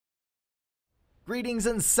Greetings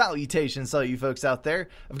and salutations to all you folks out there.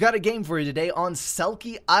 I've got a game for you today on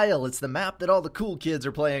Selkie Isle. It's the map that all the cool kids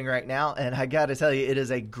are playing right now, and I gotta tell you, it is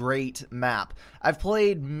a great map. I've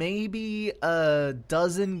played maybe a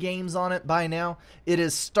dozen games on it by now. It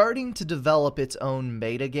is starting to develop its own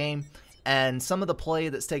meta game, and some of the play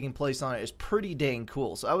that's taking place on it is pretty dang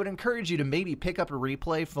cool. So I would encourage you to maybe pick up a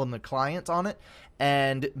replay from the client on it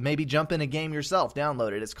and maybe jump in a game yourself.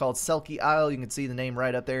 Download it. It's called Selkie Isle. You can see the name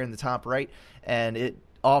right up there in the top right, and it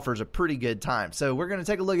offers a pretty good time. So we're going to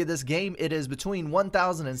take a look at this game. It is between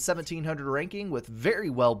 1,000 and 1,700 ranking with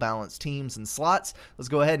very well balanced teams and slots. Let's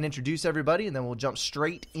go ahead and introduce everybody, and then we'll jump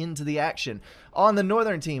straight into the action. On the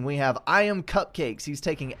northern team, we have I Am Cupcakes. He's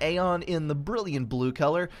taking Aeon in the brilliant blue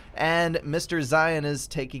color, and Mr. Zion is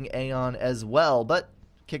taking Aeon as well, but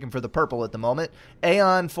kicking for the purple at the moment.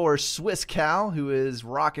 Aeon for Swiss Cow, who is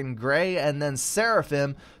rocking gray, and then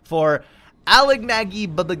Seraphim for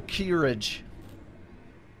Alignagi Babakiraj.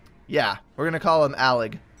 Yeah, we're going to call him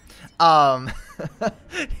Allig.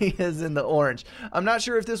 He is in the orange. I'm not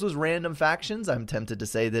sure if this was random factions. I'm tempted to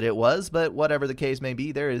say that it was, but whatever the case may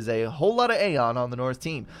be, there is a whole lot of Aeon on the north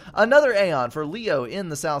team. Another Aeon for Leo in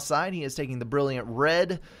the south side. He is taking the brilliant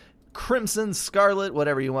red, crimson, scarlet,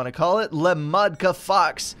 whatever you want to call it. Lemodka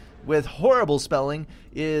Fox, with horrible spelling,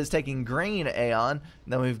 is taking green Aeon.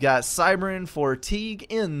 Then we've got Cybrin for Teague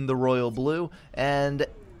in the royal blue, and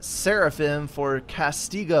Seraphim for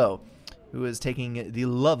Castigo, who is taking the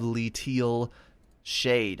lovely teal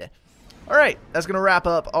shade. Alright, that's going to wrap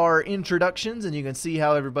up our introductions, and you can see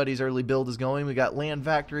how everybody's early build is going. We got land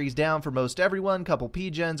factories down for most everyone, couple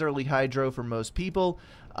P-gens, early hydro for most people.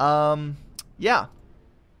 Yeah,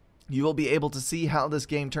 you will be able to see how this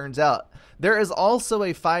game turns out. There is also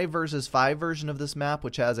a 5 versus 5 version of this map,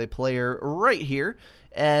 which has a player right here,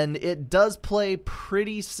 and it does play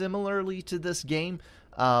pretty similarly to this game.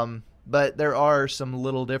 But there are some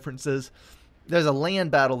little differences. There's a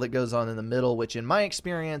land battle that goes on in the middle, which in my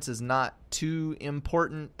experience is not too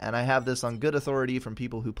important, and I have this on good authority from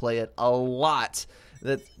people who play it a lot,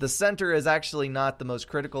 that the center is actually not the most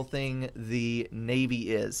critical thing, the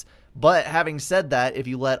navy is. But having said that, if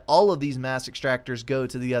you let all of these mass extractors go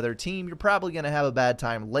to the other team, you're probably going to have a bad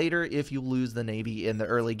time later if you lose the navy in the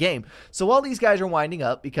early game. So while these guys are winding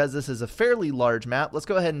up, because this is a fairly large map, let's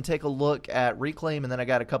go ahead and take a look at Reclaim, and then I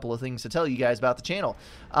got a couple of things to tell you guys about the channel.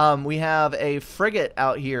 We have a frigate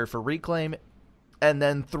out here for Reclaim, and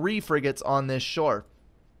then 3 frigates on this shore.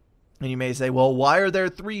 And you may say, well, why are there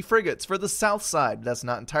 3 frigates for the south side? That's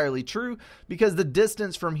not entirely true, because the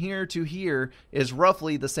distance from here to here is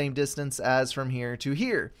roughly the same distance as from here to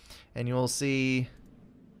here. And you will see,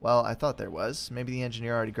 well, I thought there was. Maybe the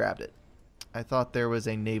engineer already grabbed it. I thought there was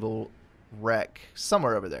a naval wreck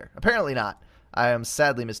somewhere over there. Apparently not. I am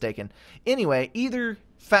sadly mistaken. Anyway, either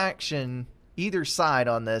faction, either side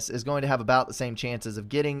on this is going to have about the same chances of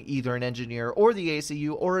getting either an engineer or the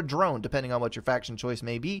ACU or a drone, depending on what your faction choice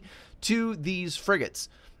may be, to these frigates.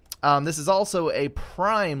 This is also a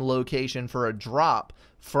prime location for a drop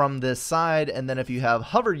from this side, and then if you have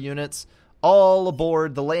hover units all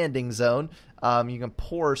aboard the landing zone, you can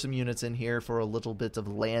pour some units in here for a little bit of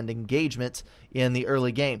land engagement in the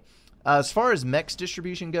early game. As far as mechs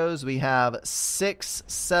distribution goes, we have 6,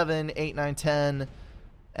 7, 8, 9, 10,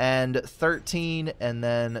 and 13, and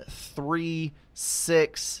then 3,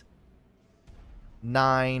 6,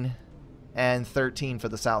 9, and 13 for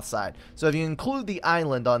the south side. So if you include the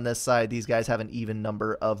island on this side, these guys have an even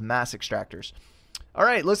number of mass extractors.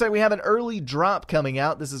 Alright, looks like we have an early drop coming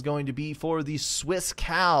out. This is going to be for the Swiss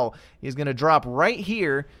Cow. He's going to drop right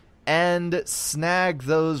here and snag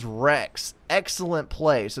those wrecks. Excellent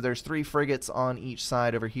play. So there's 3 frigates on each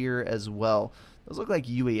side over here as well. Those look like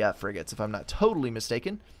UEF frigates, if I'm not totally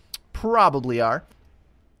mistaken. Probably are.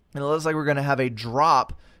 And it looks like we're going to have a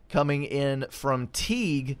drop coming in from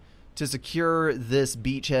Teague to secure this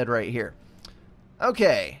beachhead right here.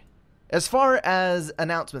 Okay. As far as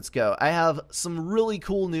announcements go, I have some really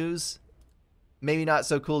cool news. Maybe not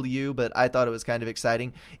so cool to you, but I thought it was kind of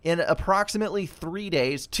exciting. In approximately 3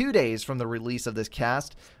 days, 2 days from the release of this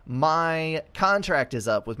cast, my contract is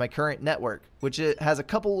up with my current network, which it has a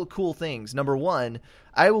couple of cool things. Number one,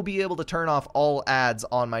 I will be able to turn off all ads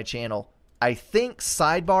on my channel. I think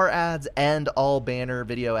sidebar ads and all banner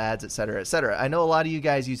video ads, etc., etc. I know a lot of you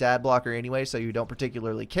guys use ad blocker anyway, so you don't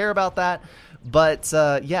particularly care about that. But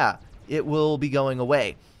yeah, it will be going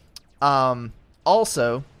away.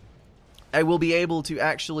 Also, I will be able to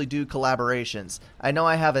actually do collaborations. I know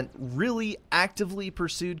I haven't really actively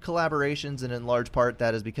pursued collaborations, and in large part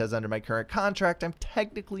that is because under my current contract, I'm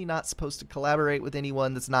technically not supposed to collaborate with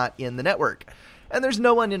anyone that's not in the network. And there's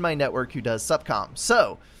no one in my network who does subcom.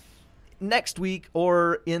 So, next week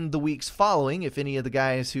or in the weeks following, if any of the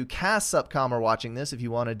guys who cast Supcom are watching this, if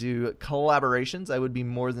you want to do collaborations, I would be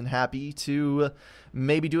more than happy to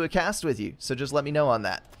maybe do a cast with you. So just let me know on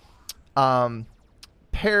that.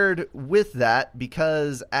 Paired with that,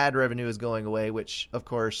 because ad revenue is going away, which of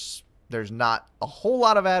course there's not a whole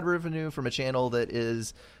lot of ad revenue from a channel that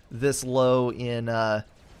is this low in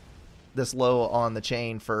this low on the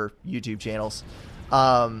chain for YouTube channels.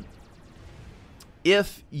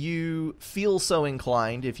 If you feel so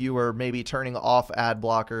inclined, if you are maybe turning off ad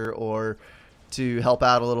blocker or to help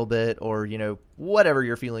out a little bit, or, you know, whatever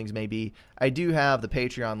your feelings may be, I do have the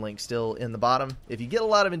Patreon link still in the bottom. If you get a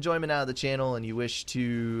lot of enjoyment out of the channel and you wish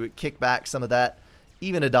to kick back some of that,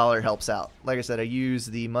 even $1 helps out. Like I said, I use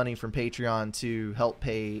the money from Patreon to help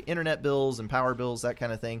pay internet bills and power bills, that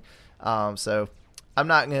kind of thing. So I'm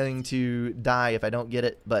not going to die if I don't get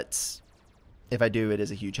it, but if I do, it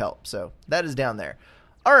is a huge help. So that is down there.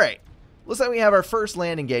 All right. Looks like we have our first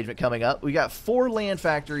land engagement coming up. We got 4 land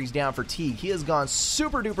factories down for Teague. He has gone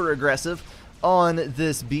super duper aggressive on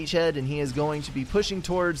this beachhead, and he is going to be pushing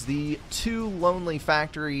towards the 2 lonely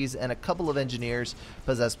factories and a couple of engineers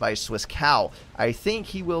possessed by Swiss Cow. I think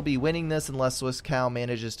he will be winning this unless Swiss Cow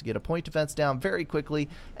manages to get a point defense down very quickly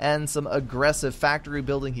and some aggressive factory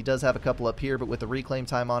building. He does have a couple up here, but with the reclaim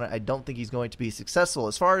time on it, I don't think he's going to be successful.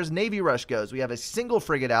 As far as Navy Rush goes, we have a single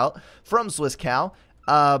frigate out from Swiss Cow.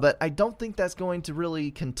 But I don't think that's going to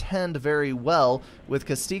really contend very well with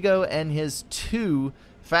Castigo and his 2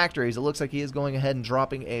 factories. It looks like he is going ahead and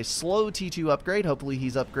dropping a slow T2 upgrade. Hopefully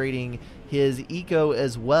he's upgrading his eco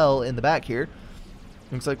as well in the back here.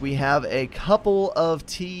 Looks like we have a couple of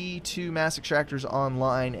T2 mass extractors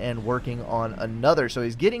online and working on another. So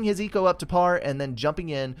he's getting his eco up to par and then jumping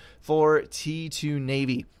in for T2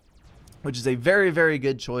 Navy, which is a very, very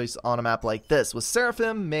good choice on a map like this. With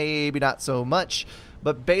Seraphim, maybe not so much,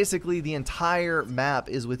 but basically the entire map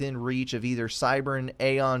is within reach of either Cybern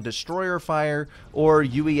Aeon Destroyer Fire or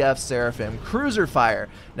UEF Seraphim Cruiser Fire.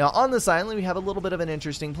 Now on this island, we have a little bit of an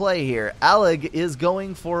interesting play here. Alec is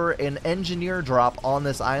going for an engineer drop on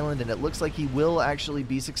this island, and it looks like he will actually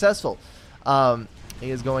be successful. He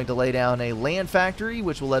is going to lay down a land factory,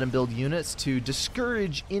 which will let him build units to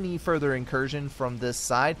discourage any further incursion from this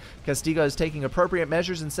side. Castigo is taking appropriate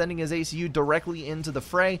measures and sending his ACU directly into the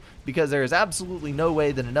fray, because there is absolutely no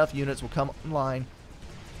way that enough units will come online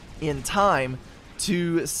in time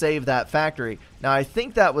to save that factory. Now, I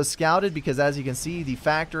think that was scouted, because as you can see, the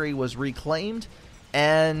factory was reclaimed,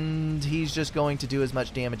 and he's just going to do as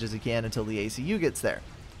much damage as he can until the ACU gets there,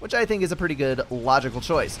 which I think is a pretty good logical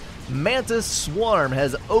choice. Mantis Swarm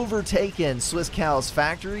has overtaken Swiss Cow's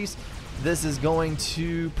factories. This is going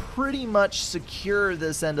to pretty much secure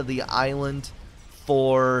this end of the island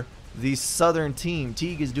for the southern team.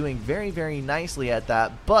 Teague is doing very, very nicely at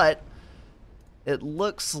that, but it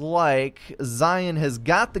looks like Zion has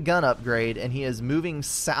got the gun upgrade and he is moving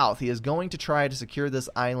south. He is going to try to secure this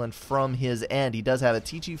island from his end. He does have a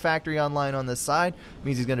T2 factory online on this side.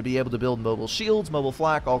 Means he's going to be able to build mobile shields, mobile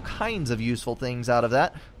flak, all kinds of useful things out of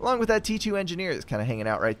that, along with that T2 engineer that's kind of hanging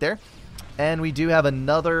out right there. And we do have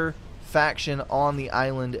another faction on the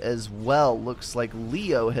island as well. Looks like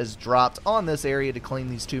Leo has dropped on this area to claim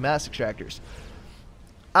these 2 mass extractors.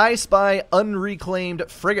 I spy unreclaimed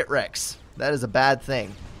frigate wrecks. That is a bad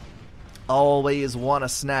thing. Always want to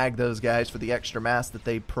snag those guys for the extra mass that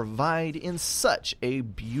they provide in such a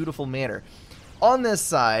beautiful manner. On this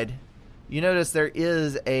side, you notice there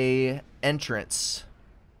is a entrance.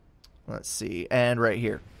 Let's see, and right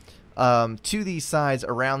here. To these sides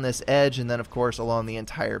around this edge, and then of course along the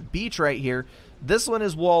entire beach right here. This one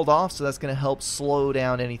is walled off, so that's going to help slow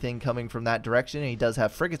down anything coming from that direction. And he does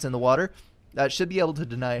have frigates in the water. That should be able to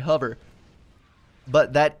deny hover.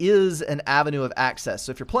 But that is an avenue of access.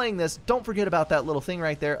 So if you're playing this, don't forget about that little thing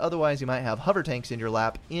right there. Otherwise, you might have hover tanks in your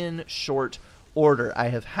lap in short order. I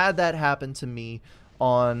have had that happen to me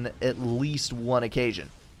on at least one occasion.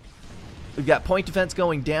 We've got point defense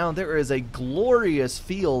going down. There is a glorious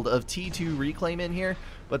field of T2 reclaim in here,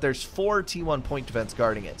 but there's 4 T1 point defense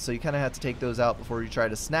guarding it. So you kind of have to take those out before you try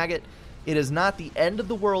to snag it. It is not the end of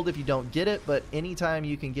the world if you don't get it, but anytime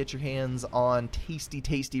you can get your hands on tasty,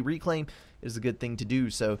 tasty reclaim is a good thing to do.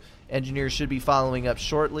 So engineers should be following up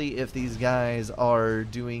shortly if these guys are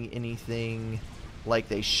doing anything like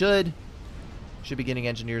they should. Should be getting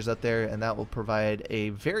engineers up there, and that will provide a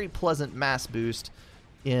very pleasant mass boost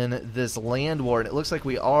in this land war. And it looks like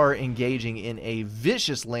we are engaging in a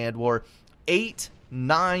vicious land war.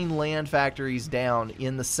 9 land factories down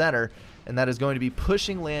in the center, and that is going to be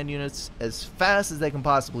pushing land units as fast as they can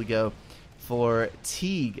possibly go for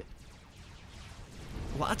Teague.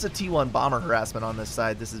 Lots of T1 bomber harassment on this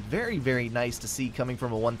side. This is very, very nice to see coming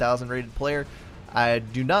from a 1000 rated player. I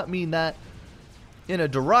do not mean that in a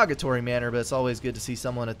derogatory manner, but it's always good to see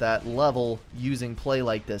someone at that level using play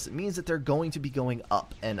like this. It means that they're going to be going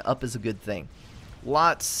up, and up is a good thing.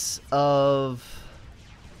 Lots of...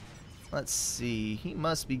 Let's see. He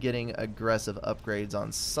must be getting aggressive upgrades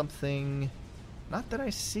on something. Not that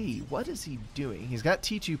I see. What is he doing? He's got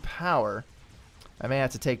T2 power. I may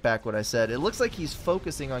have to take back what I said. It looks like he's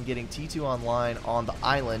focusing on getting T2 online on the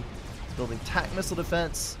island. He's building TAC missile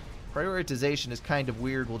defense. Prioritization is kind of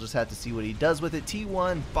weird. We'll just have to see what he does with it.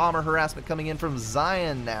 T1 bomber harassment coming in from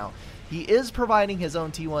Zion now. He is providing his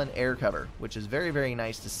own T1 air cover, which is very, very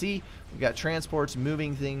nice to see. We've got transports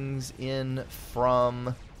moving things in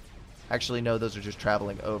from... Actually, no, those are just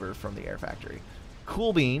traveling over from the air factory.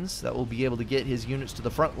 Cool Beans that will be able to get his units to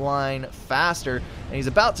the front line faster, and he's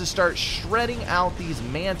about to start shredding out these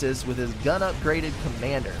Mantis with his gun upgraded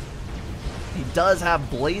commander. He does have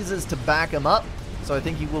blazes to back him up, so I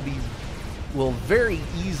think he will very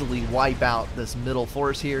easily wipe out this middle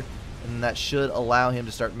force here, and that should allow him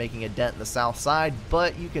to start making a dent in the south side.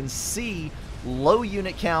 But you can see low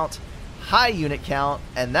unit count, high unit count,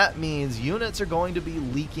 and that means units are going to be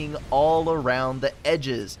leaking all around the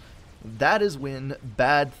edges. That is when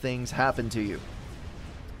bad things happen to you.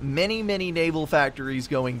 Many, many naval factories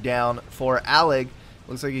going down for Alec.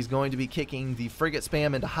 Looks like he's going to be kicking the frigate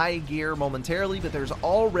spam into high gear momentarily, but there's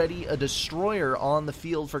already a destroyer on the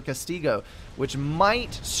field for Castigo, which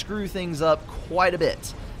might screw things up quite a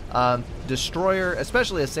bit. Destroyer,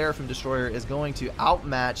 especially a Seraphim destroyer, is going to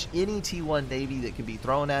outmatch any T1 Navy that can be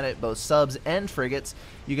thrown at it, both subs and frigates.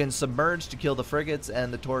 You can submerge to kill the frigates,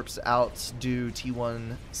 and the torps outdo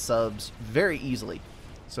T1 subs very easily.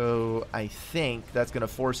 So I think that's going to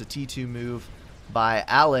force a T2 move by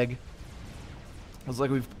Alec. Looks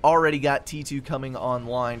like we've already got T2 coming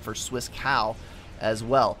online for Swiss Cow as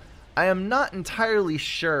well. I am not entirely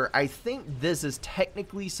sure. I think this is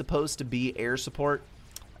technically supposed to be air support.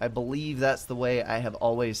 I believe that's the way I have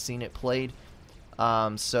always seen it played.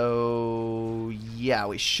 So yeah,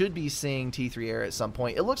 we should be seeing T3 air at some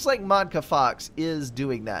point. It looks like Modka Fox is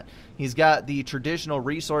doing that. He's got the traditional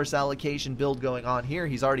resource allocation build going on here.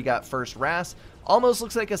 He's already got first RAS. Almost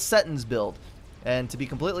looks like a Settins build. And to be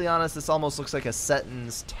completely honest, this almost looks like a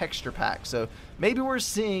Settins texture pack. So maybe we're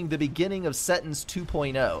seeing the beginning of Settins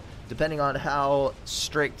 2.0, depending on how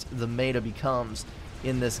strict the meta becomes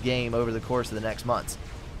in this game over the course of the next months.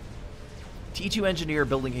 T2 Engineer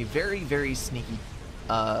building a very, very sneaky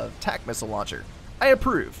TAC missile launcher. I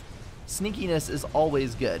approve. Sneakiness is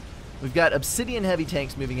always good. We've got Obsidian heavy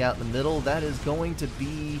tanks moving out in the middle. That is going to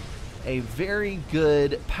be a very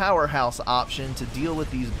good powerhouse option to deal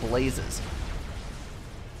with these blazes.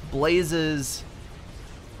 Blazes,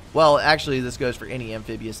 well, actually this goes for any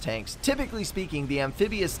amphibious tanks. Typically speaking, the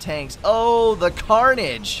amphibious tanks, oh, the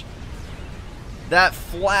carnage! That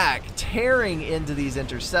flak tearing into these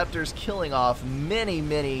interceptors, killing off many,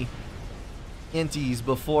 many inties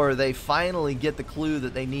before they finally get the clue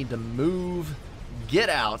that they need to move, get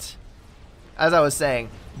out. As I was saying,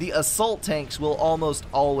 the assault tanks will almost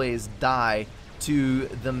always die to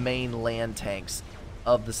the main land tanks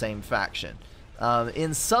of the same faction.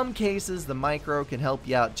 In some cases, the micro can help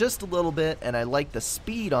you out just a little bit, and I like the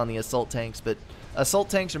speed on the assault tanks, but assault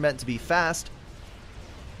tanks are meant to be fast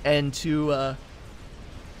and to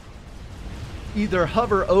either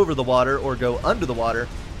hover over the water or go under the water,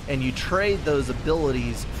 and you trade those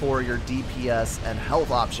abilities for your DPS and health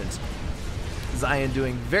options. Zion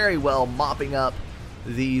doing very well mopping up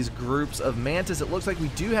these groups of Mantis. It looks like we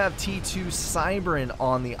do have T2 Cybran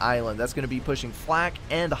on the island. That's going to be pushing flak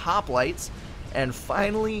and hoplites. And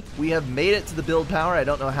finally, we have made it to the build power. I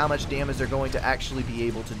don't know how much damage they're going to actually be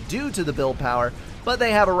able to do to the build power, but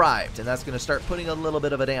they have arrived, and that's going to start putting a little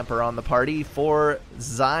bit of a damper on the party for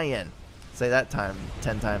Zion. Say that time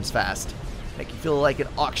 10 times fast. Make you feel like an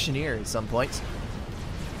auctioneer at some points.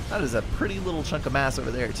 That is a pretty little chunk of mass over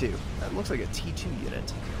there, too. That looks like a T2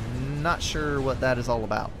 unit. Not sure what that is all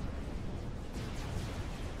about.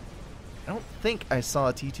 I don't think I saw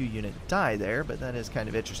a T2 unit die there, but that is kind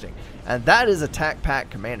of interesting. And that is a TAC Pack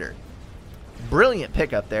Commander. Brilliant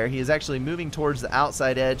pickup there. He is actually moving towards the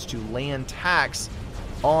outside edge to land tax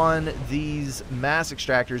on these mass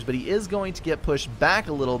extractors, but he is going to get pushed back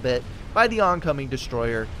a little bit by the oncoming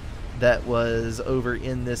destroyer that was over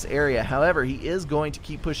in this area. However, he is going to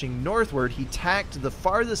keep pushing northward. He tacked the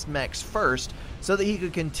farthest mechs first so that he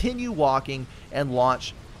could continue walking and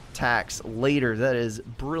launch tax later. That is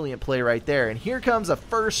brilliant play right there. And here comes a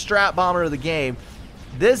first strat bomber of the game.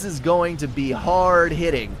 This is going to be hard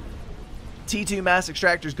hitting. T2 mass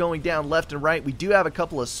extractors going down left and right. We do have a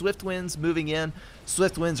couple of swift winds moving in.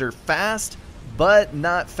 Swift winds are fast, but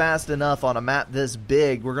not fast enough on a map this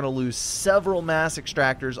big. We're going to lose several mass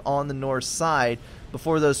extractors on the north side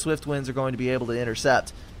before those swift winds are going to be able to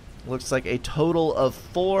intercept. Looks like a total of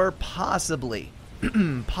 4, possibly,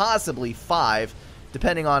 possibly 5,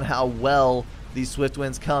 depending on how well these swift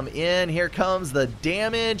winds come in. Here comes the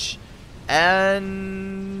damage,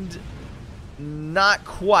 and not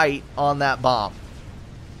quite on that bomb.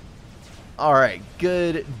 Alright,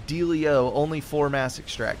 good dealio. Only 4 mass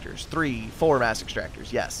extractors. 4 mass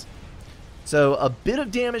extractors, yes. So a bit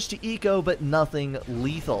of damage to eco, but nothing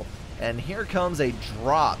lethal. And here comes a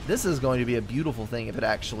drop. This is going to be a beautiful thing if it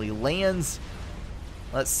actually lands.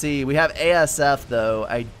 Let's see. We have ASF, though.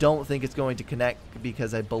 I don't think it's going to connect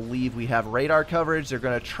because I believe we have radar coverage. They're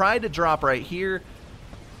going to try to drop right here.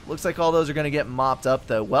 Looks like all those are going to get mopped up,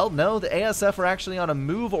 though. Well, no, the ASF are actually on a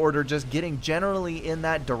move order, just getting generally in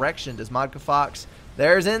that direction. Does Modka Fox?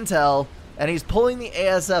 There's intel, and he's pulling the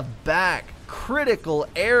ASF back. Critical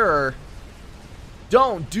error.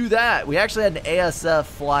 Don't do that. We actually had an ASF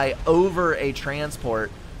fly over a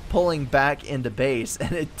transport, pulling back into base,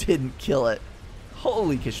 and it didn't kill it.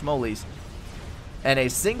 Holy kishmoles. And a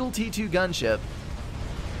single T2 gunship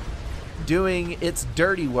doing its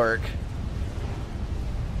dirty work.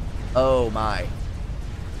 Oh my.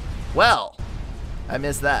 Well, I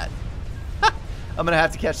missed that. I'm going to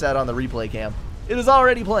have to catch that on the replay cam. It is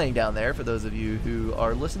already playing down there for those of you who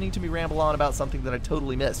are listening to me ramble on about something that I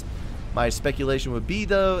totally missed. My speculation would be,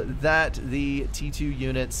 though, that the T2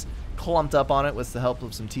 units clumped up on it with the help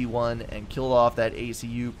of some T1 and killed off that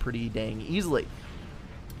ACU pretty dang easily.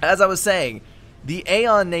 As I was saying, the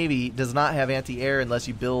Aeon Navy does not have anti-air unless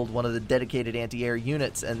you build one of the dedicated anti-air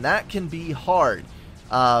units, and that can be hard.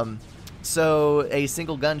 So a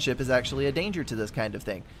single gunship is actually a danger to this kind of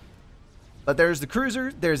thing. But there's the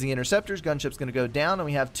cruiser, there's the interceptors, gunship's going to go down, and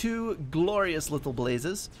we have 2 glorious little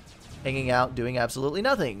blazes hanging out doing absolutely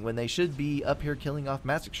nothing when they should be up here killing off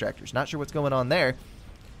mass extractors. Not sure what's going on there,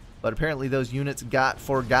 but apparently those units got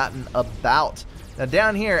forgotten about. Now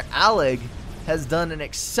down here, Alec has done an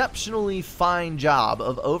exceptionally fine job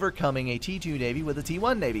of overcoming a T2 Navy with a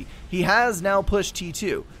T1 Navy. He has now pushed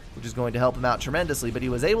T2, which is going to help him out tremendously, but he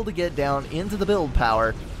was able to get down into the build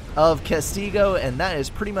power of Castigo, and that is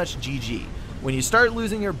pretty much GG. When you start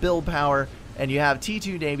losing your build power and you have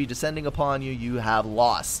T2 Navy descending upon you, you have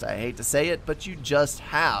lost. I hate to say it, but you just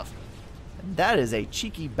have. And that is a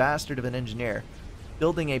cheeky bastard of an engineer,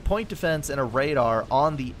 building a point defense and a radar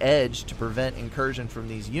on the edge to prevent incursion from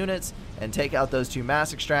these units and take out those 2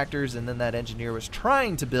 mass extractors, and then that engineer was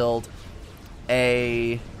trying to build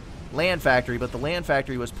a land factory, but the land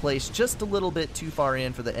factory was placed just a little bit too far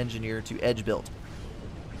in for the engineer to edge build.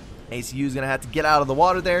 ACU is going to have to get out of the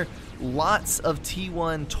water there. Lots of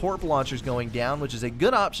T1 torp launchers going down, which is a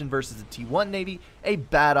good option versus the T1 Navy, a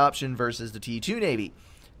bad option versus the T2 Navy.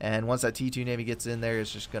 And once that T2 Navy gets in there,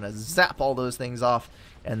 it's just going to zap all those things off,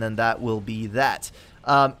 and then that will be that.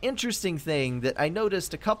 Interesting thing that I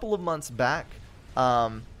noticed a couple of months back,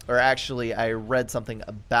 or actually I read something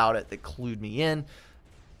about it that clued me in,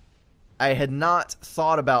 I had not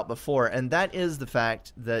thought about before, and that is the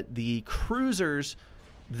fact that the cruisers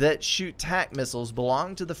that shoot TAC missiles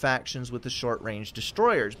belong to the factions with the short-range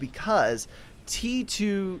destroyers, because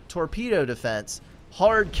T2 torpedo defense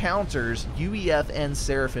hard counters UEF and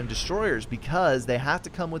Seraphim destroyers because they have to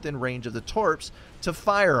come within range of the torps to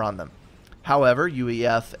fire on them. However,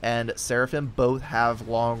 UEF and Seraphim both have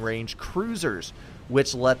long-range cruisers,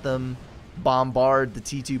 which let them bombard the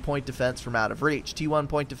T2 point defense from out of reach. T1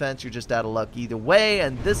 point defense, you're just out of luck either way,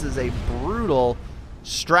 and this is a brutal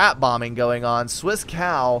strap bombing going on. Swiss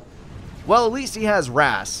Cow, well, at least he has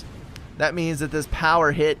RAS. That means that this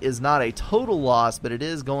power hit is not a total loss, but it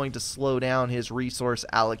is going to slow down his resource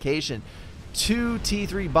allocation. 2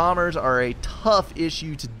 T3 bombers are a tough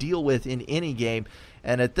issue to deal with in any game,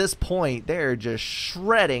 and at this point they're just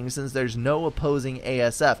shredding since there's no opposing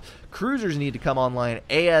ASF. Cruisers need to come online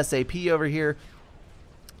ASAP over here.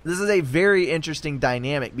 This is a very interesting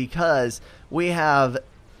dynamic because we have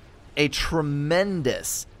a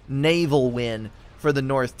tremendous naval win for the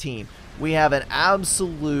North team. We have an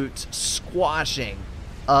absolute squashing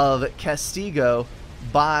of Castigo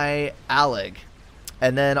by Alec.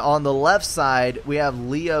 And then on the left side, we have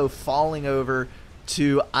Leo falling over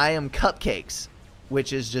to I Am Cupcakes,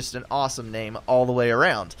 which is just an awesome name all the way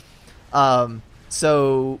around.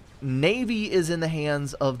 So Navy is in the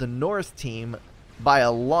hands of the North team by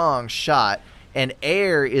a long shot, and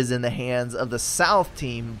air is in the hands of the South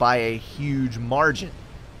team by a huge margin.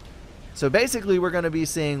 So basically we're going to be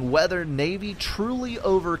seeing whether Navy truly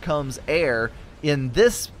overcomes air in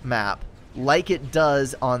this map like it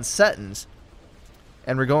does on Settons.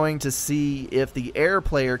 And we're going to see if the air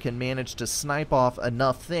player can manage to snipe off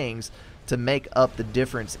enough things to make up the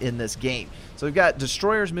difference in this game. So we've got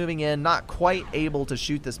destroyers moving in, not quite able to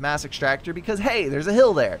shoot this mass extractor because, hey, there's a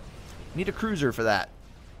hill there. Need a cruiser for that.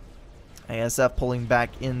 ASF pulling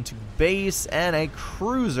back into base, and a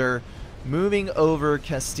cruiser moving over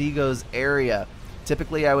Castigo's area.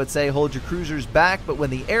 Typically, I would say hold your cruisers back, but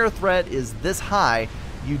when the air threat is this high,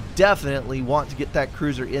 you definitely want to get that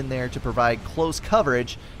cruiser in there to provide close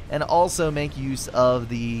coverage and also make use of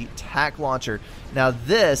the tack launcher. Now,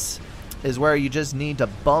 this is where you just need to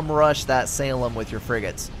bum rush that Salem with your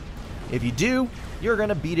frigates. If you do, you're going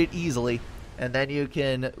to beat it easily, and then you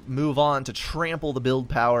can move on to trample the build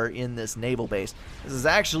power in this naval base. This is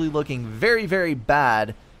actually looking very, very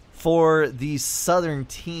bad for the southern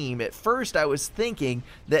team. At first, I was thinking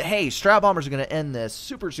that, hey, Strat Bombers are going to end this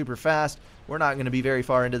super, super fast. We're not going to be very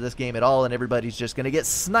far into this game at all, and everybody's just going to get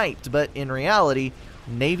sniped. But in reality,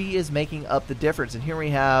 Navy is making up the difference. And here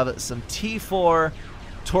we have some T4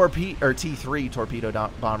 T3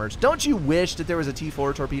 torpedo bombers. Don't you wish that there was a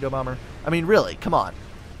T4 torpedo bomber? I mean, really, come on.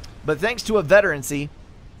 But thanks to a veterancy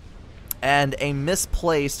and a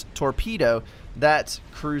misplaced torpedo, that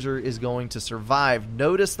cruiser is going to survive.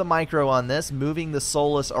 Notice the micro on this, moving the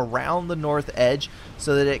Solus around the north edge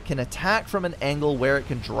so that it can attack from an angle where it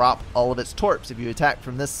can drop all of its torps. If you attack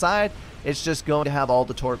from this side, it's just going to have all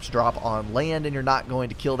the torps drop on land, and you're not going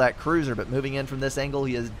to kill that cruiser. But moving in from this angle,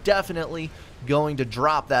 he is definitely going to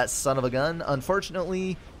drop that son of a gun.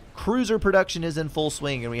 Unfortunately, cruiser production is in full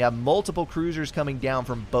swing, and we have multiple cruisers coming down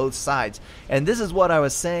from both sides. And this is what I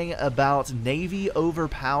was saying about Navy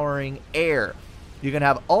overpowering air. You can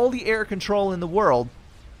have all the air control in the world,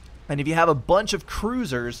 and if you have a bunch of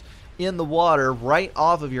cruisers in the water right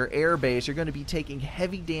off of your air base, you're going to be taking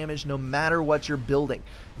heavy damage no matter what you're building.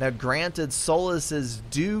 Now, granted, Soluses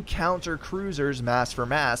do counter cruisers mass for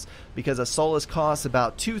mass, because a Solus costs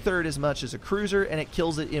about 2/3 as much as a cruiser, and it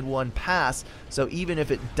kills it in one pass. So even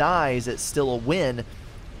if it dies, it's still a win.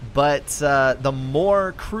 But the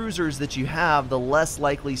more cruisers that you have, the less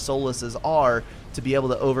likely Soluses are to be able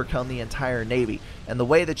to overcome the entire Navy. And the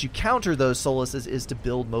way that you counter those Soluses is to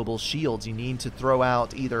build mobile shields. You need to throw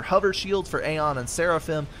out either hover shields for Aeon and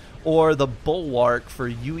Seraphim, or the Bulwark for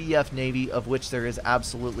UEF Navy, of which there is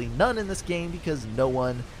absolutely none in this game because no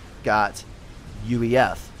one got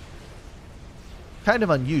UEF. Kind of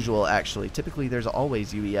unusual, actually. Typically there's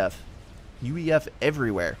always UEF. UEF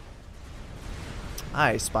everywhere.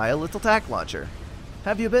 I spy a little tack launcher.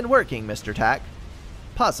 Have you been working, Mr. Tack?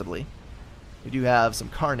 Possibly. We do have some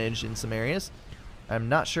carnage in some areas. I'm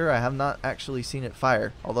not sure. I have not actually seen it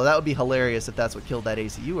fire. Although that would be hilarious if that's what killed that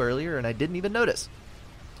ACU earlier and I didn't even notice.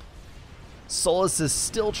 Solus is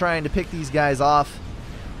still trying to pick these guys off.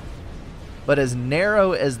 But as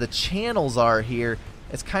narrow as the channels are here,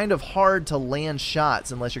 it's kind of hard to land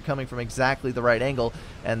shots unless you're coming from exactly the right angle.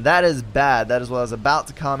 And that is bad. That is what I was about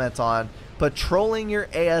to comment on. Patrolling your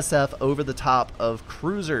ASF over the top of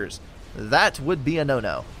cruisers. That would be a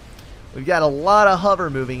no-no. We've got a lot of hover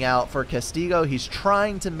moving out for Castigo. He's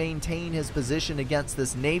trying to maintain his position against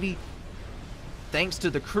this Navy. Thanks to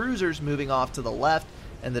the cruisers moving off to the left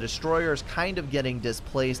and the destroyers kind of getting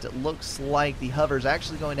displaced, it looks like the hover's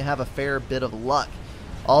actually going to have a fair bit of luck.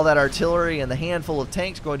 All that artillery and the handful of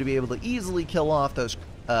tanks going to be able to easily kill off those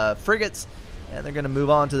frigates, and they're going to move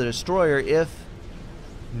on to the destroyer if...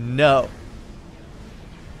 No.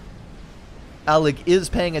 Alec is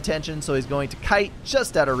paying attention, so he's going to kite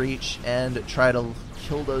just out of reach and try to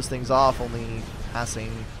kill those things off, only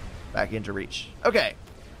passing back into reach. Okay,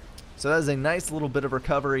 so that is a nice little bit of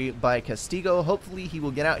recovery by Castigo. Hopefully he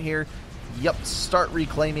will get out here, start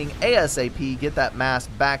reclaiming ASAP, get that mass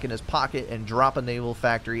back in his pocket, and drop a naval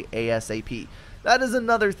factory ASAP. That is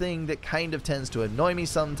another thing that kind of tends to annoy me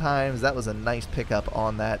sometimes. That was a nice pickup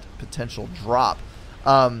on that potential drop.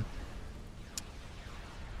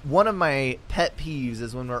 One of my pet peeves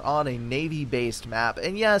is when we're on a Navy-based map,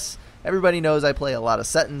 and yes, everybody knows I play a lot of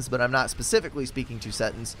Settons, but I'm not specifically speaking to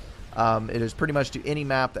Settons. It is pretty much to any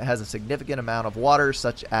map that has a significant amount of water,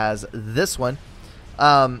 such as this one.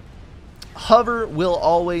 Hover will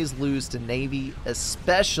always lose to Navy,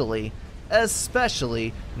 especially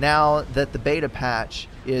now that the beta patch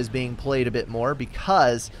is being played a bit more,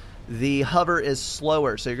 because the hover is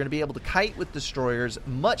slower, so you're going to be able to kite with destroyers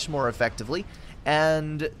much more effectively.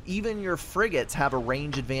 And even your frigates have a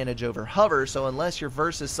range advantage over hover, so unless you're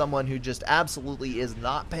versus someone who just absolutely is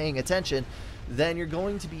not paying attention, then you're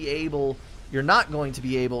going to be able you're not going to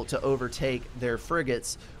be able to overtake their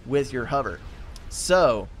frigates with your hover.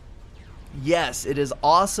 So, yes, it is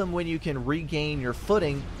awesome when you can regain your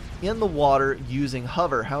footing in the water using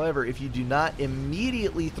hover. However, if you do not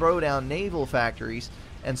immediately throw down naval factories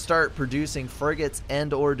and start producing frigates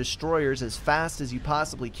and or destroyers as fast as you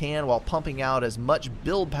possibly can while pumping out as much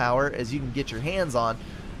build power as you can get your hands on,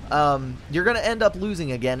 you're going to end up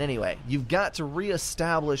losing again anyway. You've got to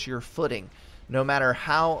reestablish your footing, no matter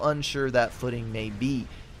how unsure that footing may be.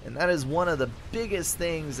 And that is one of the biggest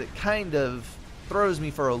things that kind of throws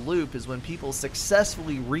me for a loop, is when people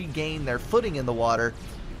successfully regain their footing in the water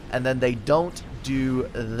and then they don't do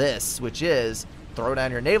this, which is throw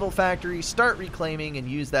down your naval factory, start reclaiming, and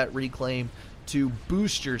use that reclaim to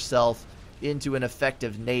boost yourself into an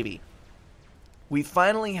effective navy. We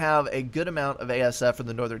finally have a good amount of ASF for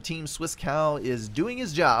the Northern team. Swiss Cow is doing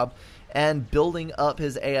his job and building up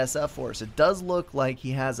his ASF force. It does look like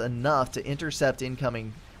he has enough to intercept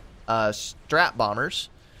incoming strat bombers,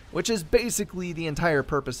 which is basically the entire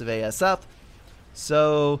purpose of ASF.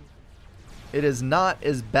 So it is not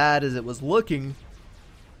as bad as it was looking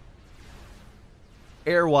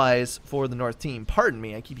air-wise for the North team. Pardon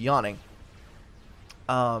me, I keep yawning.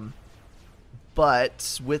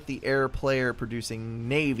 But with the air player producing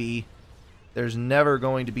Navy, there's never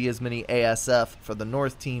going to be as many ASF for the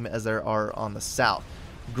North team as there are on the South.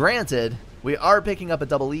 Granted, we are picking up a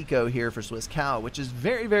double eco here for Swiss Cow, which is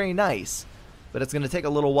very, very nice, but it's going to take a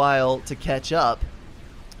little while to catch up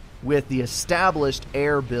with the established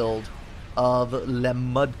air build of Le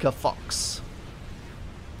Mudka Fox.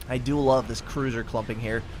 I do love this cruiser clumping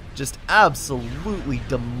here, just absolutely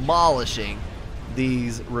demolishing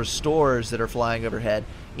these restores that are flying overhead.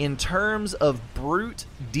 In terms of brute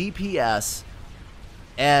DPS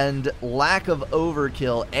and lack of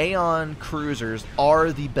overkill, Aeon cruisers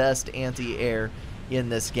are the best anti-air in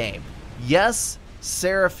this game. Yes,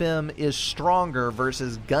 Seraphim is stronger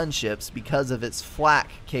versus gunships because of its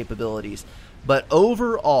flak capabilities, but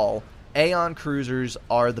overall, Aeon cruisers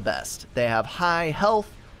are the best. They have high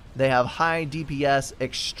health, they have high DPS,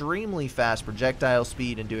 extremely fast projectile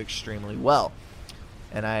speed, and do extremely well.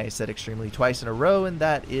 And I said extremely twice in a row, and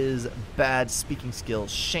that is bad speaking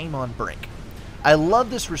skills. Shame on Brink. I love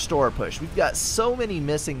this restore push. We've got so many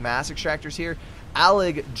missing mass extractors here.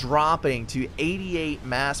 Allig dropping to 88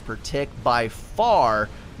 mass per tick, by far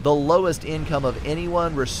the lowest income of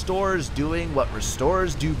anyone. Restores doing what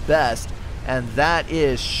restores do best, and that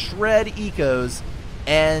is shred ecos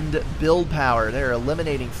and build power. They're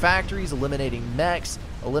eliminating factories, eliminating mechs,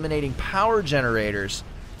 eliminating power generators,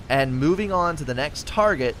 and moving on to the next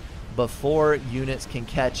target before units can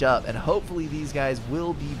catch up. And hopefully these guys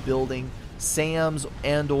will be building SAMs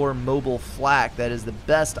and or mobile flak. That is the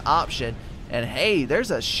best option. And hey,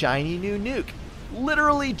 there's a shiny new nuke.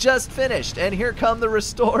 Literally just finished. And here come the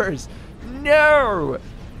restores. No!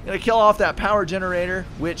 Gonna kill off that power generator,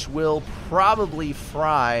 which will probably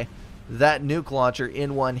fry that nuke launcher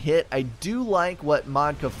in one hit. I do like what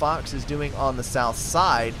Modka Fox is doing on the south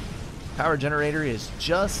side. Power generator is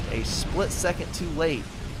just a split second too late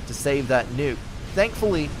to save that nuke.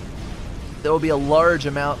 Thankfully, there will be a large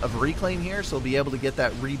amount of reclaim here, so we'll be able to get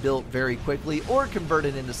that rebuilt very quickly or convert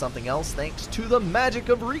it into something else thanks to the magic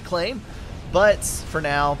of reclaim. But for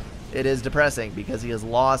now, it is depressing because he has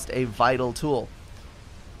lost a vital tool.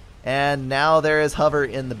 And now there is hover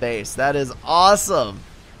in the base. That is awesome.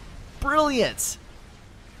 Brilliant.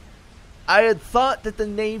 I had thought that the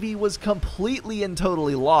Navy was completely and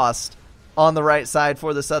totally lost on the right side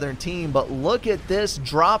for the Southern team, but look at this,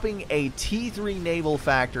 dropping a T3 naval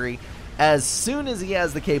factory as soon as he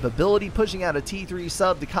has the capability, pushing out a T3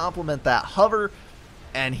 sub to complement that hover,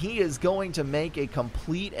 and he is going to make a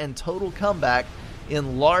complete and total comeback,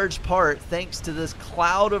 in large part thanks to this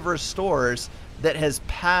cloud of restores that has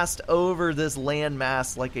passed over this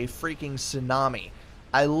landmass like a freaking tsunami.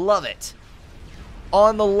 I love it.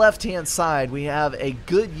 On the left-hand side, we have a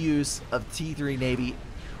good use of T3 Navy.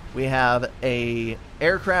 We have a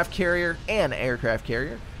aircraft carrier and aircraft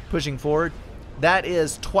carrier pushing forward. That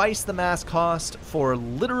is twice the mass cost for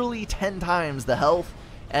literally 10 times the health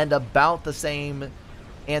and about the same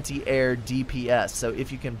anti-air DPS. So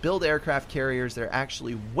if you can build aircraft carriers, they're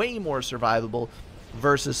actually way more survivable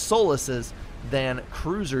versus Solaces than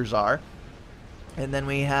cruisers are. And then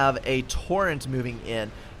we have a torrent moving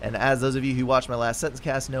in. And as those of you who watched my last sentence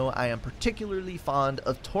cast know, I am particularly fond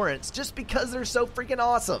of torrents just because they're so freaking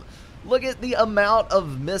awesome. Look at the amount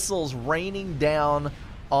of missiles raining down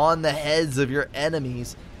on the heads of your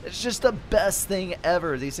enemies. It's just the best thing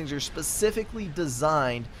ever. These things are specifically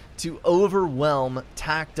designed to overwhelm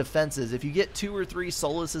TAC defenses. If you get 2 or 3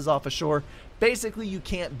 Solaces off ashore, basically you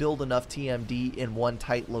can't build enough TMD in one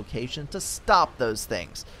tight location to stop those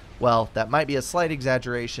things. Well, that might be a slight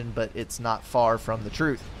exaggeration, but it's not far from the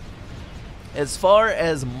truth. As far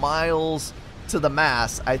as miles to the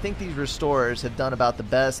mass, I think these restorers have done about the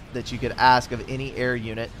best that you could ask of any air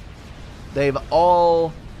unit. They've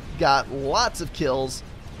all got lots of kills,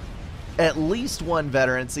 at least 1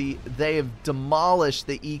 veterancy. They have demolished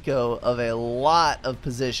the eco of a lot of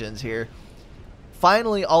positions here.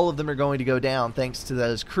 Finally, all of them are going to go down thanks to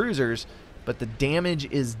those cruisers, but the damage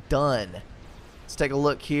is done. Let's take a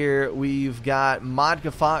look here. We've got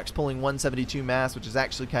Modka Fox pulling 172 mass, which is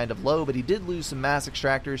actually kind of low, but he did lose some mass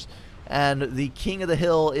extractors. And the king of the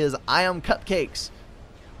hill is I Am Cupcakes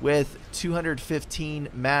with 215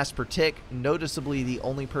 mass per tick. Noticeably the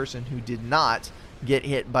only person who did not get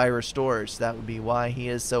hit by restores. That would be why he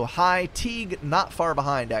is so high. Teague not far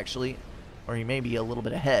behind, actually, or he may be a little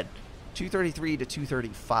bit ahead. 233 to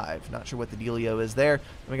 235. Not sure what the dealio is there.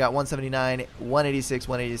 We got 179, 186,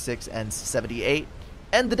 186, and 78.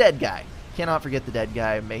 And the dead guy. Cannot forget the dead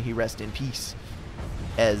guy. May he rest in peace.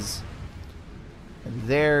 Ez. And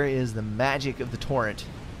there is the magic of the Torrent.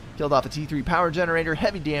 Killed off a T3 power generator.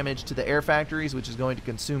 Heavy damage to the air factories, which is going to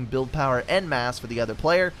consume build power and mass for the other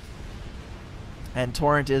player. And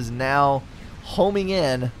Torrent is now homing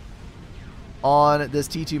in on this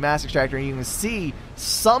T2 mass extractor. And you can see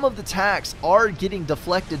some of the attacks are getting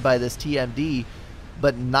deflected by this TMD,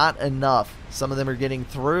 but not enough. Some of them are getting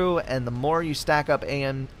through, and the more you stack up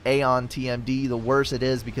Aeon TMD, the worse it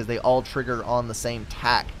is because they all trigger on the same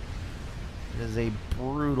tack. It is a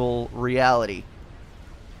brutal reality.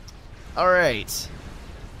 Alright.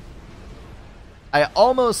 I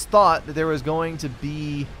almost thought that there was going to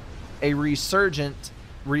be a resurgence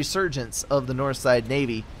of the Northside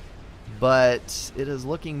Navy, but it is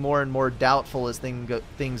looking more and more doubtful as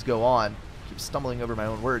things go on. I keep stumbling over my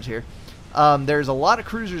own words here. There's a lot of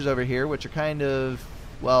cruisers over here, which are kind of,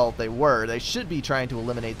 well, they should be trying to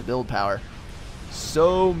eliminate the build power.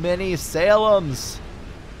 So many Salems.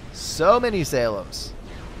 So many Salems.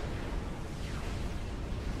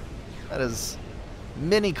 That is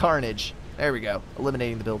mini carnage. There we go.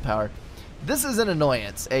 Eliminating the build power. This is an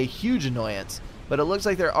annoyance, a huge annoyance, but it looks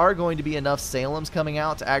like there are going to be enough Salems coming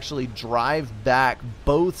out to actually drive back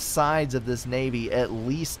both sides of this Navy, at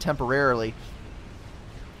least temporarily.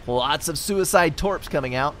 Lots of suicide torps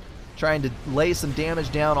coming out, trying to lay some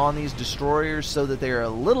damage down on these destroyers so that they are a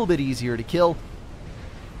little bit easier to kill.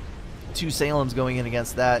 2 Salems going in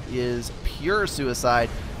against that is pure suicide,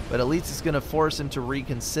 but at least it's going to force him to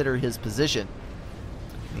reconsider his position.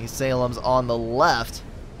 These Salems on the left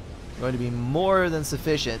are going to be more than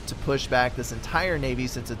sufficient to push back this entire Navy,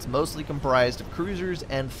 since it's mostly comprised of cruisers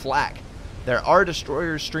and flak. There are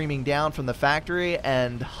destroyers streaming down from the factory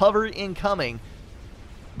and hover incoming,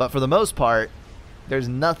 but for the most part, there's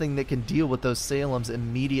nothing that can deal with those Salems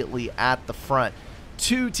immediately at the front.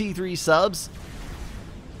 2 T3 subs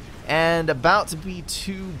and about to be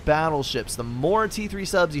 2 battleships. The more T3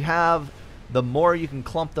 subs you have, the more you can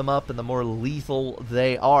clump them up and the more lethal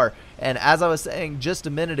they are. And as I was saying just a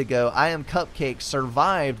minute ago, I Am Cupcake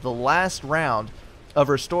survived the last round of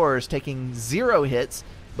restorers, taking 0 hits,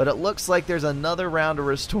 but it looks like there's another round of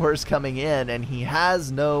restorers coming in, and he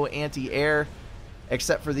has no anti-air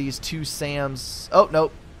except for these 2 SAMs. Oh,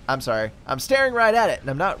 nope. I'm sorry. I'm staring right at it, and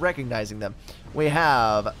I'm not recognizing them. We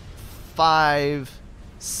have 5,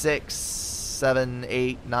 6, 7,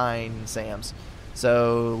 8, 9 SAMs.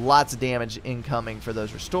 So lots of damage incoming for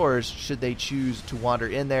those restorers should they choose to wander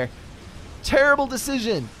in there. Terrible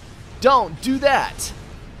decision. Don't do that.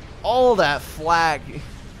 All that flak.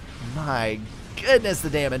 My goodness, the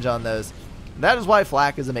damage on those. That is why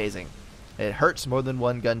flak is amazing. It hurts more than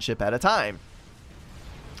 1 gunship at a time.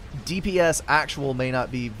 DPS actual may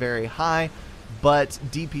not be very high, but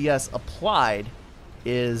DPS applied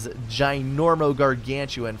is ginormo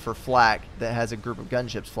gargantuan for flak that has a group of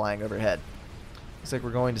gunships flying overhead. Looks like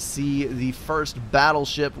we're going to see the first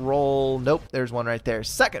battleship roll. Nope, there's one right there.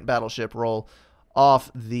 Second battleship roll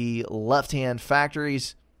off the left-hand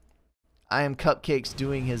factories. I Am Cupcakes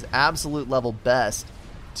doing his absolute level best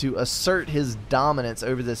to assert his dominance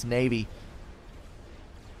over this Navy.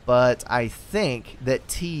 But I think that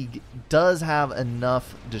Teague does have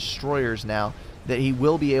enough destroyers now that he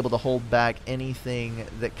will be able to hold back anything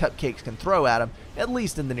that Cupcakes can throw at him, at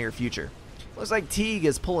least in the near future. Looks like Teague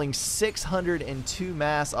is pulling 602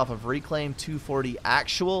 mass off of Reclaim, 240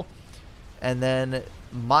 actual, and then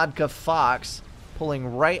Modka Fox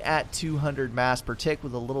pulling right at 200 mass per tick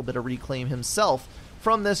with a little bit of Reclaim himself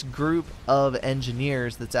from this group of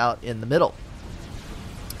engineers that's out in the middle.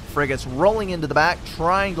 frigates rolling into the back,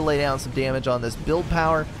 trying to lay down some damage on this build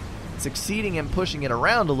power, succeeding in pushing it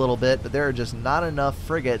around a little bit, but there are just not enough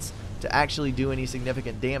frigates to actually do any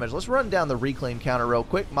significant damage. Let's run down the reclaim counter real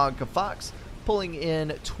quick. Modka Fox pulling in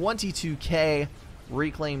 22k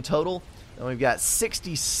reclaim total. And we've got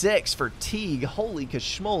 66 for Teague. Holy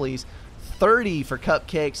kashmolis. 30 for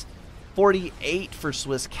Cupcakes. 48 for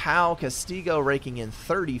Swiss Cow. Castigo raking in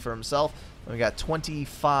 30 for himself. And we got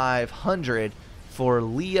 2,500 for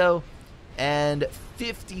Leo. And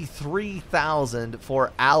 53,000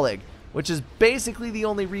 for Alec, which is basically the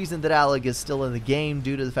only reason that Alec is still in the game,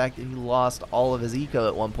 due to the fact that he lost all of his eco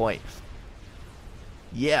at one point.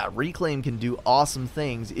 Yeah, Reclaim can do awesome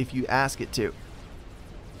things if you ask it to.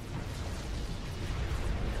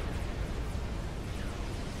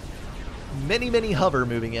 Many hover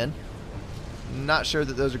moving in. Not sure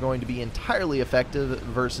that those are going to be entirely effective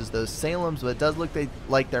versus those Salems, but it does look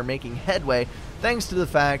like they're making headway thanks to the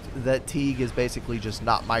fact that Teague is basically just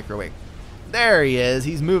not microwave. There he is.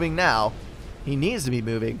 He's moving now. He needs to be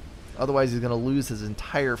moving. Otherwise, he's going to lose his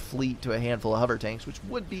entire fleet to a handful of hover tanks, which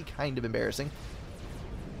would be kind of embarrassing.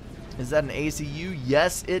 Is that an ACU?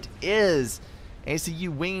 Yes, it is. ACU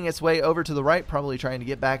winging its way over to the right, probably trying to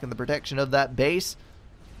get back in the protection of that base.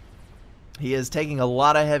 He is taking a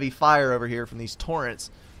lot of heavy fire over here from these torrents,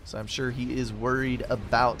 so I'm sure he is worried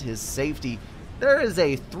about his safety. There is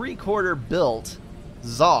a 3/4 built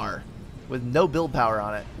Tsar with no build power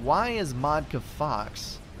on it. Why is Modka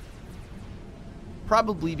Fox?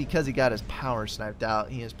 Probably because he got his power sniped out.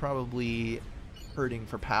 He is probably hurting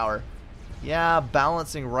for power. Yeah,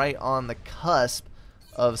 balancing right on the cusp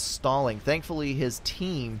of stalling. Thankfully, his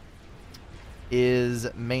team is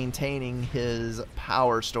maintaining his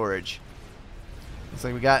power storage. Looks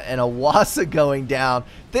like we got an Awasa going down.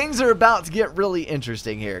 Things are about to get really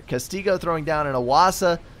interesting here. Castigo throwing down an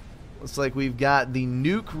Awasa. Looks like we've got the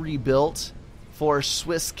nuke rebuilt for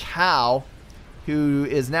Swiss Cow, who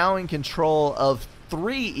is now in control of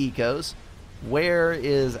 3 ecos. Where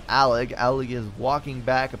is Alec? Alec is walking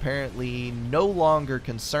back, apparently no longer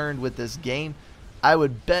concerned with this game. I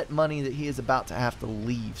would bet money that he is about to have to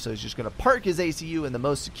leave. So he's just going to park his ACU in the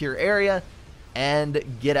most secure area and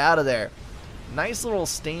get out of there. Nice little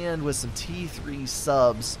stand with some T3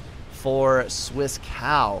 subs for Swiss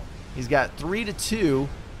Cow. He's got 3-2,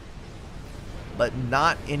 but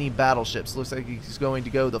not any battleships. Looks like he's going to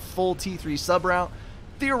go the full T3 sub route.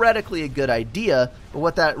 Theoretically a good idea, but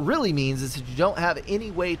what that really means is that you don't have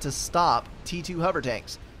any way to stop T2 hover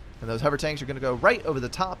tanks. And those hover tanks are going to go right over the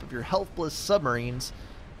top of your helpless submarines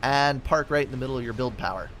and park right in the middle of your build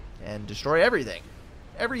power and destroy everything.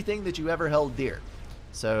 Everything that you ever held dear.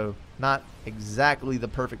 So not exactly the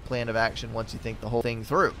perfect plan of action once you think the whole thing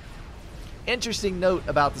through. Interesting note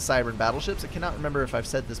about the Cybern battleships. I cannot remember if I've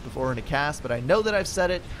said this before in a cast, but I know that I've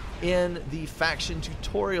said it in the faction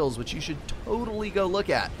tutorials, which you should totally go look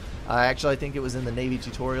at. Actually, I think it was in the Navy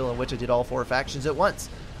tutorial in which I did all 4 factions at once.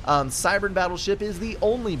 Cybern battleship is the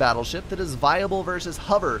only battleship that is viable versus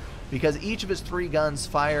hover, because each of its 3 guns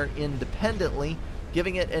fire independently,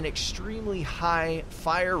 giving it an extremely high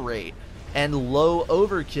fire rate and low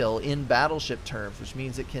overkill in battleship terms, which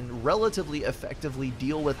means it can relatively effectively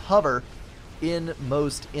deal with hover in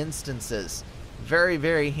most instances.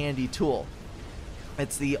 Very handy tool.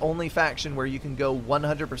 It's the only faction where you can go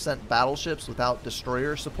 100% battleships without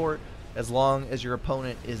destroyer support, as long as your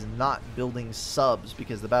opponent is not building subs,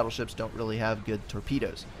 because the battleships don't really have good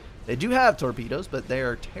torpedoes. They do have torpedoes, but they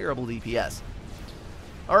are terrible DPS.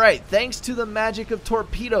 Alright, thanks to the magic of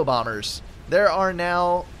torpedo bombers, there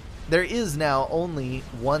is now only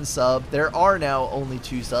 1 sub. There are now only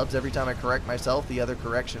 2 subs. Every time I correct myself, the other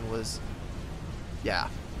correction was, yeah,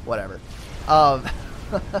 whatever.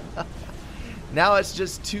 Now it's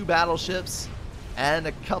just 2 battleships and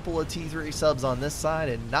a couple of T3 subs on this side,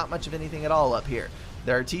 and not much of anything at all up here.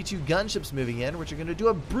 There are T2 gunships moving in, which are going to do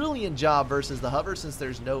a brilliant job versus the hover since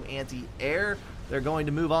there's no anti-air. They're going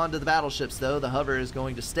to move on to the battleships, though. The hover is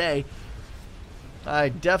going to stay. I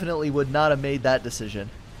definitely would not have made that decision.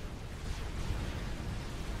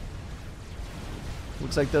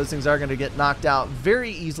 Looks like those things are going to get knocked out very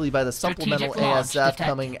easily by the supplemental ASF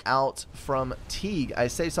coming out from Teague. I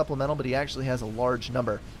say supplemental, but he actually has a large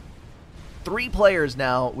number. 3 players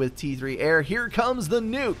now with T3 air. Here comes the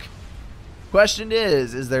nuke. Question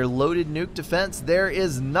is there loaded nuke defense? There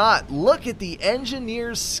is not. Look at the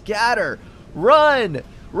engineers scatter. Run!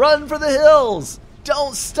 Run for the hills!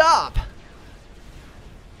 Don't stop!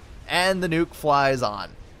 And the nuke flies on.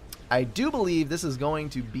 I do believe this is going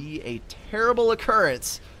to be a terrible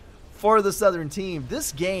occurrence for the Southern team.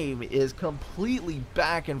 This game is completely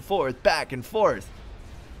back and forth, back and forth.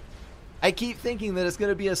 I keep thinking that it's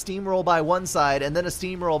going to be a steamroll by one side and then a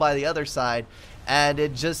steamroll by the other side, and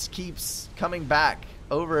it just keeps coming back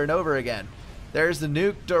over and over again. There's the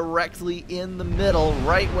nuke directly in the middle,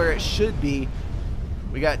 right where it should be.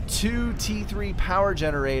 We got 2 T3 power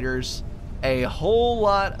generators, a whole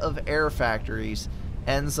lot of air factories,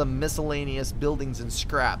 and some miscellaneous buildings and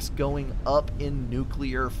scraps going up in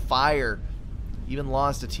nuclear fire. Even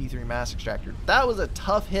lost a T3 mass extractor. That was a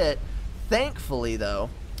tough hit. Thankfully, though,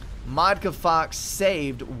 Modka Fox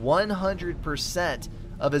saved 100%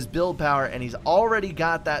 of his build power, and he's already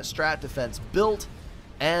got that strat defense built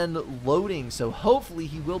and loading, so hopefully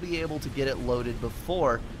he will be able to get it loaded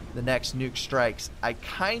before the next nuke strikes. I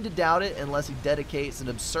kind of doubt it unless he dedicates an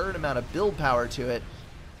absurd amount of build power to it,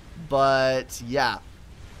 but yeah.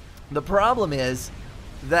 The problem is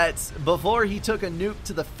that before he took a nuke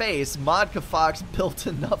to the face, Modka Fox built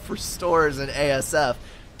enough restores in ASF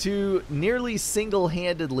to nearly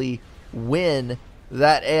single-handedly win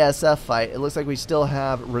that ASF fight. It looks like we still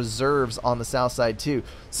have reserves on the south side too.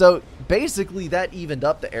 So basically that evened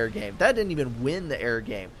up the air game. That didn't even win the air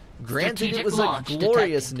game. Granted, it was a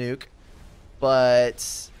glorious nuke,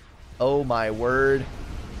 but oh my word.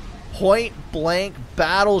 Point blank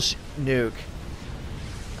battle nuke.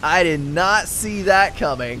 I did not see that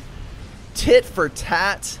coming. Tit for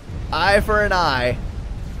tat, eye for an eye.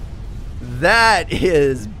 That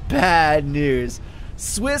is bad news.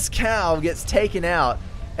 Swiss Cow gets taken out,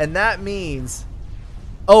 and that means,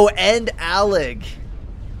 oh, and Allig.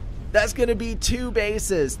 That's going to be 2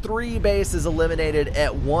 bases, 3 bases eliminated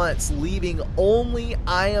at once, leaving only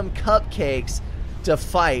I Am Cupcakes to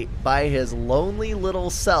fight by his lonely little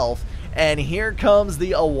self. And here comes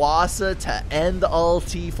the Awasa to end all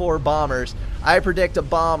T4 bombers. I predict a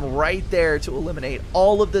bomb right there to eliminate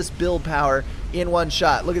all of this build power in one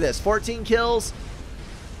shot. Look at this, 14 kills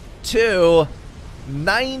to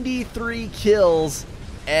 93 kills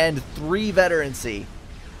and 3 veterancy.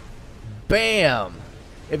 Bam!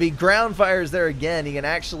 If he ground fires there again, he can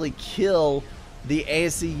actually kill the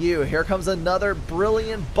ACU. Here comes another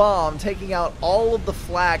brilliant bomb, taking out all of the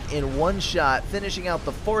flak in one shot, finishing out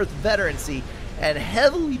the 4th veterancy, and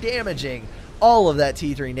heavily damaging all of that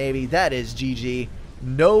T3 Navy. That is GG.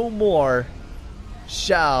 No more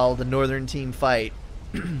shall the Northern team fight.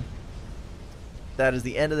 That is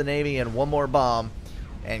the end of the Navy, and one more bomb,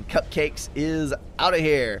 and Cupcakes is out of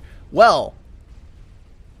here. Well,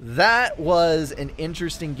 that was an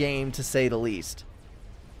interesting game to say the least.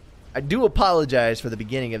 I do apologize for the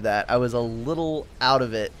beginning of that. I was a little out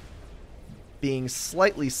of it, being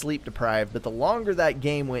slightly sleep deprived, but the longer that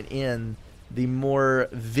game went in, the more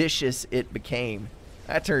vicious it became.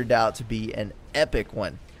 That turned out to be an epic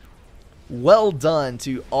one. Well done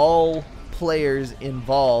to all players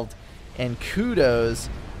involved, and kudos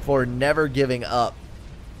for never giving up.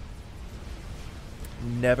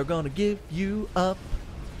 Never gonna give you up.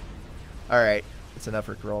 Alright, that's enough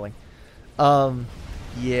for rolling.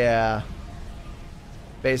 Yeah.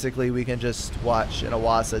 Basically, we can just watch an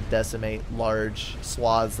Awasa decimate large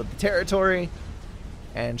swaths of the territory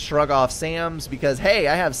and shrug off Sam's because, hey,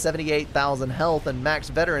 I have 78,000 health and max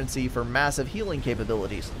veterancy for massive healing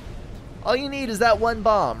capabilities. All you need is that one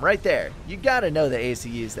bomb right there. You gotta know the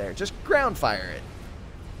ACU's there. Just ground fire it.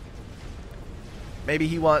 Maybe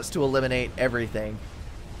he wants to eliminate everything.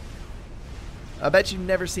 I bet you've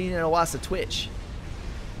never seen an Awasa twitch.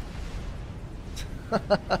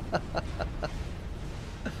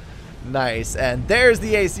 Nice, and there's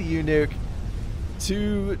the ACU nuke.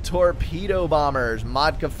 2 torpedo bombers.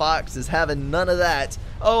 Modka Fox is having none of that.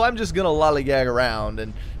 Oh, I'm just gonna lollygag around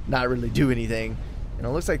and not really do anything. And it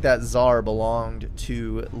looks like that Tsar belonged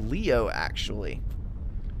to Leo, actually.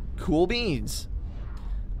 Cool beans.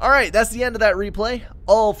 Alright, that's the end of that replay.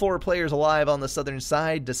 All 4 players alive on the southern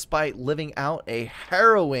side, despite living out a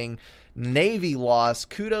harrowing Navy loss.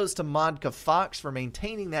 Kudos to Modka Fox for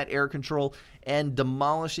maintaining that air control and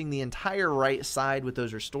demolishing the entire right side with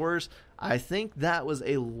those restores. I think that was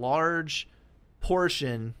a large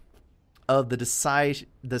portion of the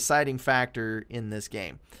deciding factor in this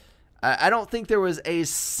game. I don't think there was a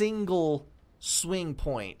single swing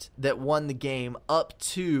point that won the game up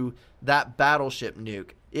to that battleship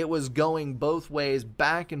nuke. It was going both ways,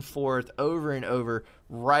 back and forth, over and over,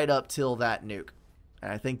 right up till that nuke.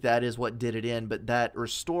 And I think that is what did it in, but that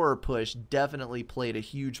restorer push definitely played a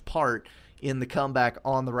huge part in the comeback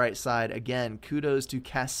on the right side. Again, kudos to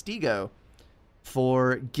Castigo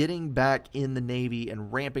for getting back in the Navy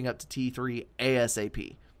and ramping up to T3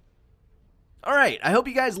 ASAP. All right, I hope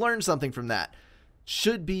you guys learned something from that.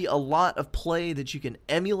 Should be a lot of play that you can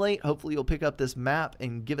emulate. Hopefully you'll pick up this map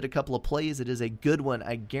and give it a couple of plays. It is a good one.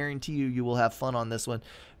 I guarantee you will have fun on this one.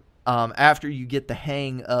 after you get the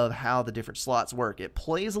hang of how the different slots work. It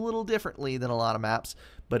plays a little differently than a lot of maps,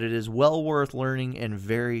 but it is well worth learning and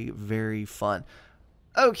very, very fun.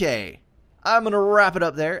 Okay, I'm going to wrap it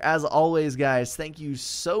up there. As always, guys, thank you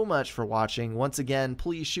so much for watching. Once again,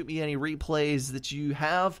 please shoot me any replays that you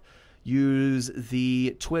have. Use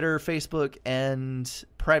the Twitter, Facebook, and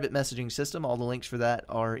private messaging system. All the links for that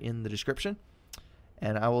are in the description.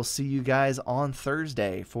 And I will see you guys on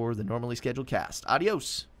Thursday for the normally scheduled cast.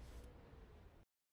 Adios.